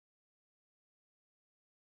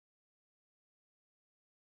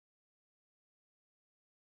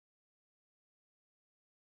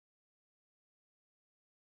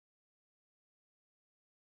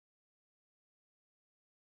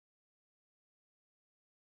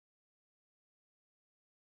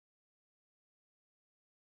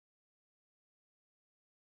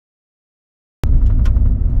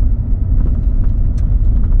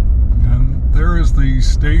the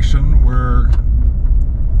station where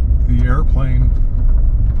the airplane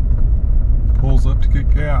pulls up to get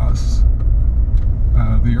gas.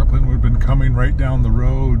 The airplane would have been coming right down the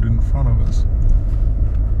road in front of us.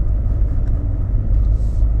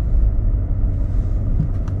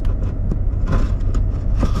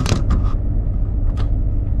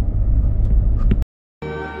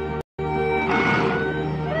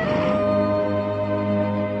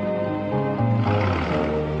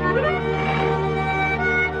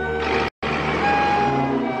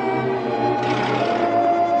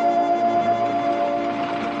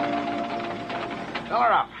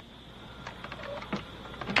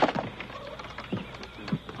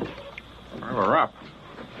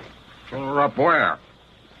 Up where?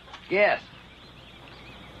 Guess.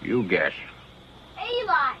 You guess.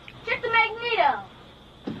 Eli, check the magneto.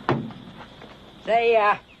 Say,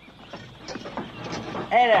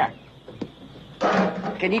 hey there.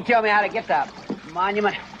 Can you tell me how to get to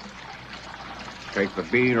Monument? Take the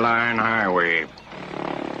Beeline Highway.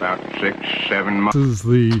 About 6-7 miles. This is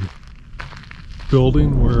the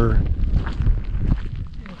building where,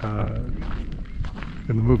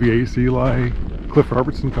 in the movie Ace Eli, Cliff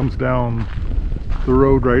Robertson comes down the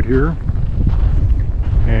road right here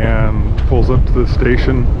and pulls up to the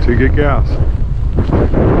station to get gas.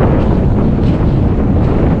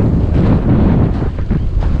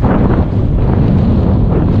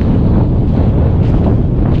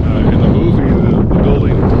 In the movie, the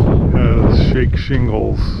building has shake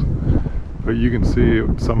shingles, but you can see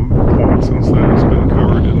at some point since then it's been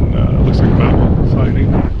covered in looks like metal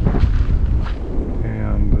siding.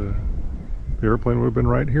 The airplane would have been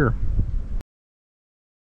right here.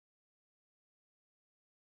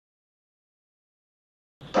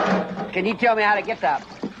 Can you tell me how to get to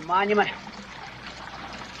Monument?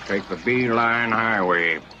 Take the Beeline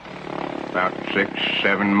Highway. About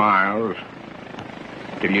 6-7 miles.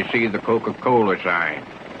 Till you see the Coca-Cola sign.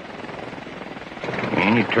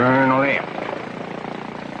 And you turn left.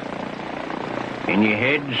 And you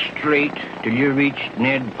head straight till you reach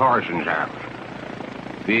Ned Parsons' house.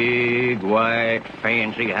 Big, white,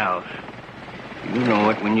 fancy house. You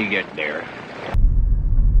know it when you get there.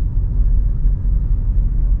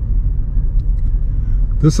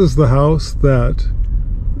 This is the house that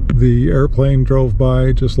the airplane drove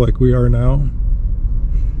by, just like we are now.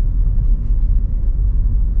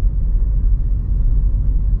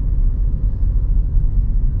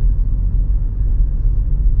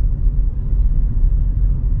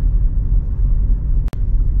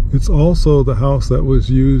 It's also the house that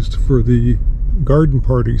was used for the garden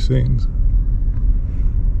party scenes.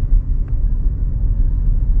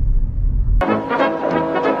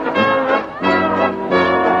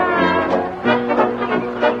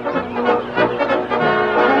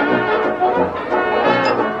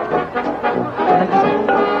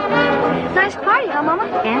 Nice party, huh, Mama?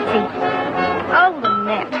 Fancy. Oh,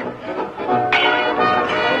 Lynette.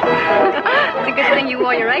 It's a good thing you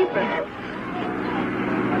wore your apron.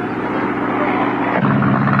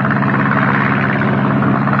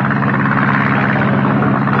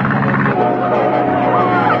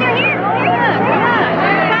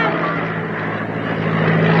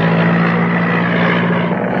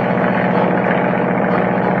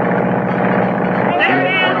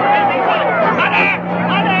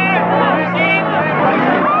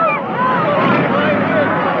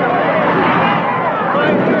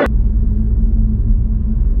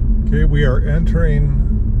 Okay, we are entering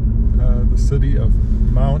the city of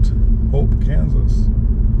Mount Hope, Kansas,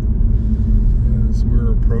 as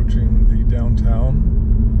we're approaching the downtown,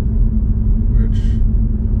 which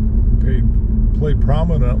played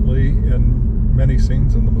prominently in many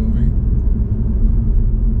scenes in the movie.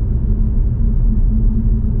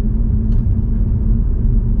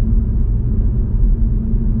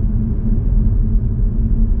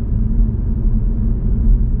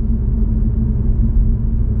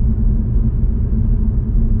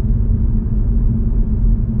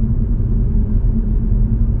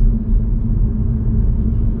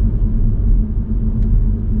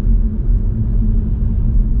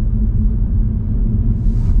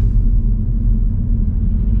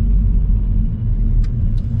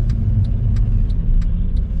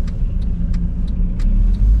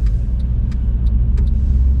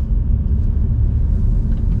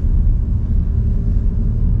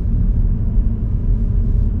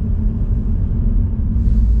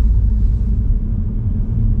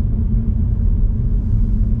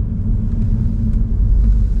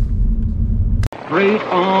 Straight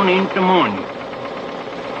on into Monument.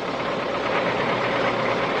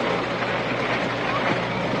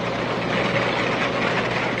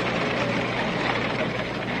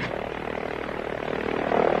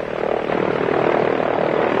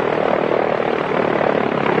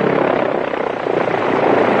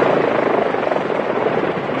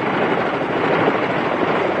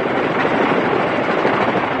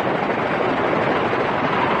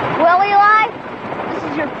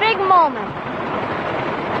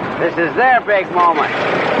 This is their big moment.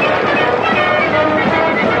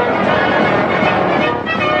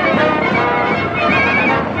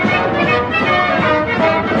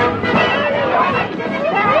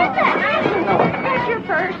 Here's your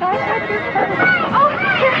purse. I got your purse. Oh,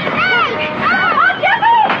 hey! Oh,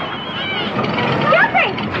 Jeffy! Jeffy!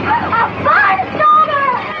 A barnstormer!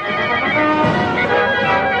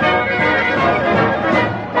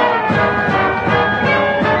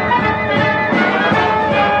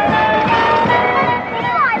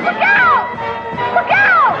 Eli, look out! Look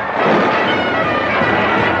out!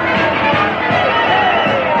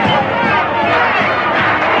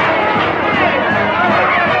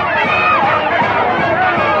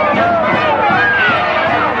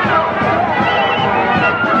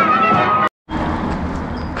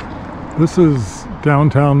 This is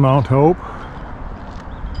downtown Mount Hope,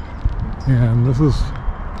 and this is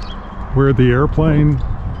where the airplane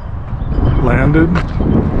landed,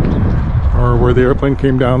 or where the airplane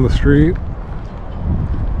came down the street.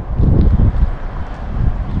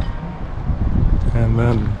 And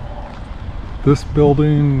then this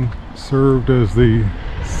building served as the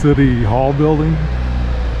City Hall building.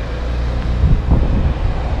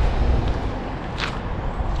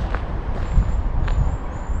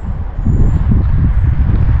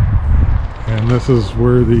 And this is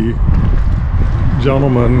where the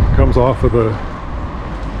gentleman comes off of the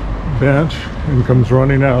bench and comes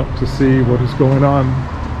running out to see what is going on.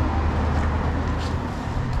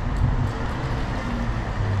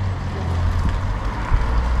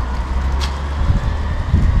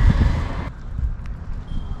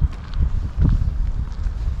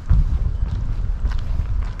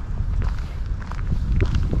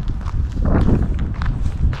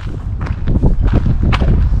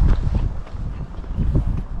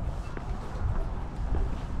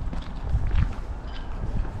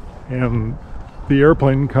 And the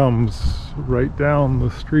airplane comes right down the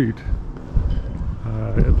street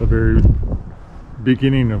at the very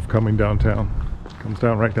beginning of coming downtown. Comes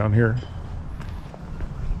down right down here.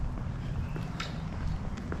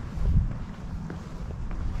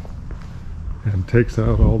 And takes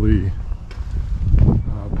out all the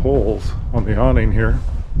poles on the awning here.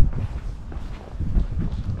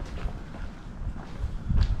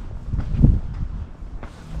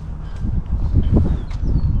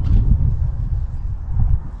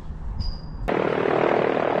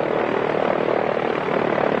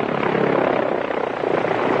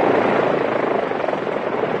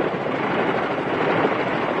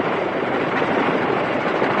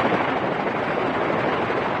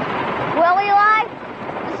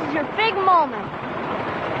 Big moment.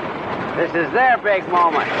 This is their big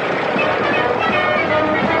moment.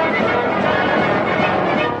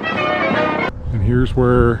 And here's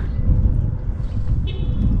where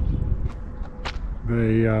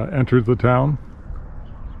they entered the town.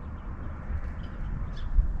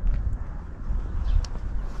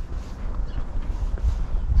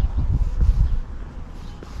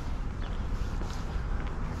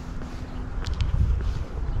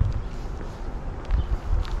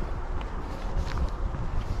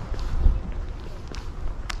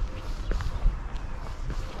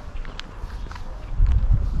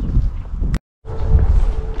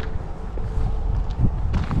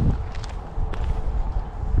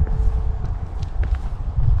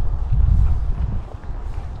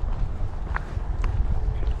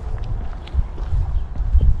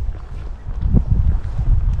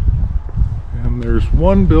 There's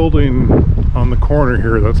one building on the corner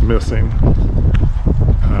here that's missing.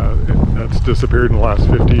 That's disappeared in the last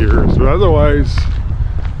 50 years. But otherwise,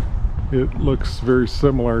 it looks very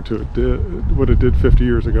similar to what it did 50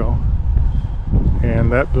 years ago.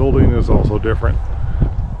 And that building is also different.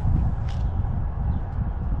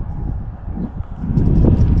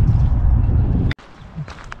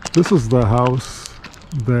 This is the house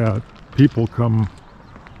that people come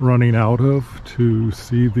running out of to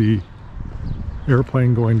see the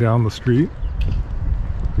airplane going down the street.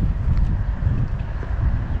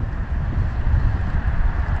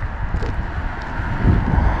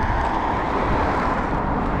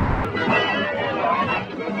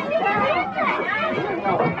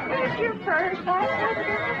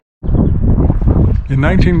 In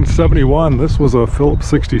 1971, this was a Phillips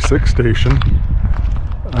 66 station.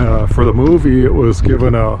 For the movie, it was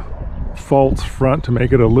given a false front to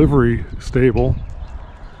make it a livery stable.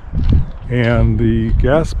 And the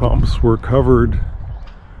gas pumps were covered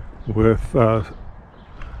with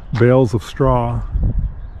bales of straw.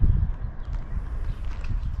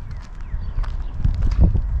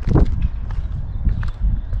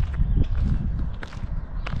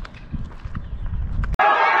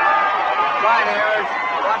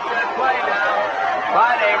 Watch that play now.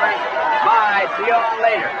 Bye, neighbors. Bye. See you all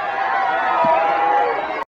later.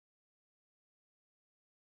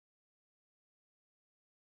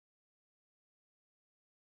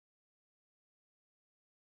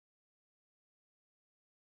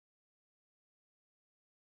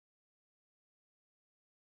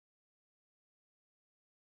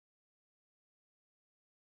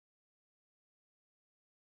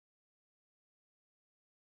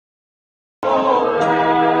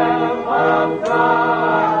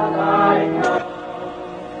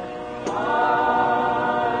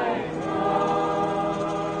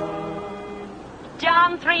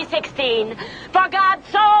 John 3:16. For God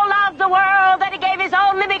so loved the world that he gave his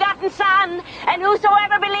only begotten Son, and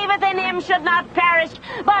whosoever believeth in him should not perish,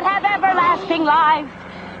 but have everlasting life.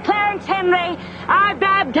 Clarence Henry, I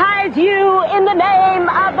baptize you in the name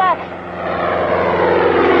of the...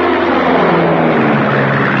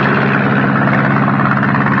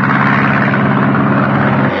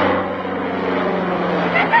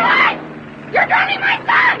 You're drowning my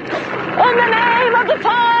son! In the name of the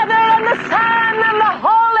Father, and the Son, and the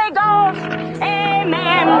Holy Ghost.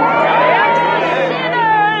 Amen.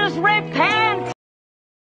 Sinners, repent.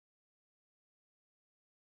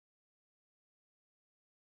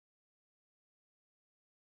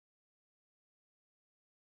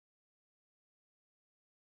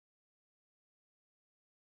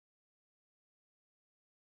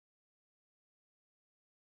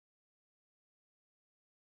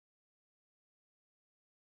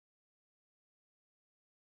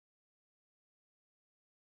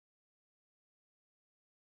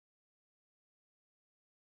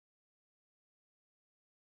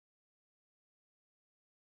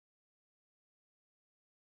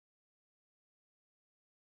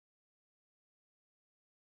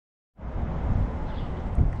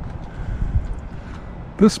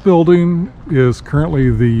 This building is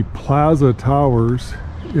currently the Plaza Towers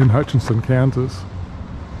in Hutchinson, Kansas.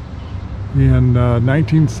 In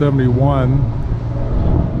 1971,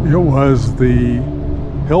 it was the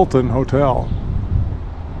Hilton Hotel,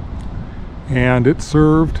 and it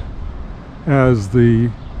served as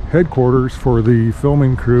the headquarters for the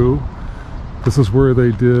filming crew. This is where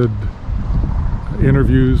they did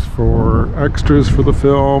interviews for extras for the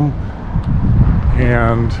film,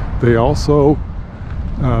 and they also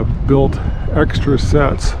built extra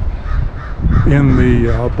sets in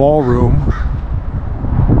the ballroom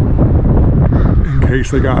in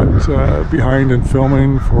case they got behind in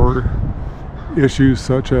filming for issues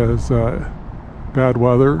such as bad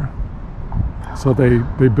weather. So they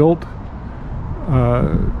built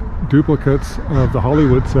duplicates of the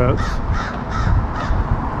Hollywood sets.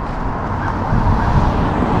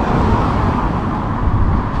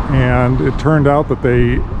 And it turned out that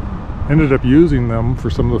they ended up using them for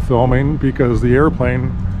some of the filming because the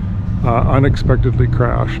airplane unexpectedly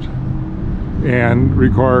crashed and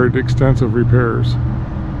required extensive repairs.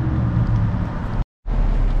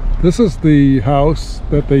 This is the house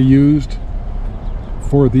that they used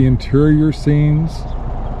for the interior scenes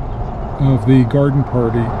of the garden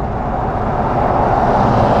party.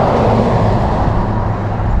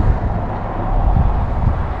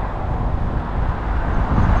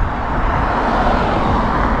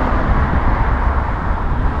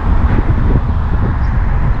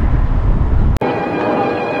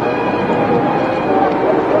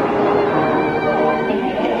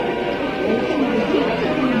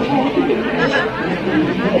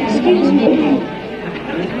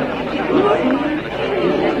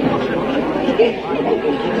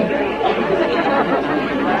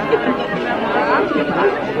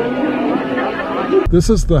 This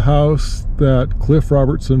is the house that Cliff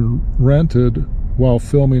Robertson rented while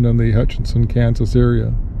filming in the Hutchinson, Kansas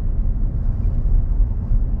area.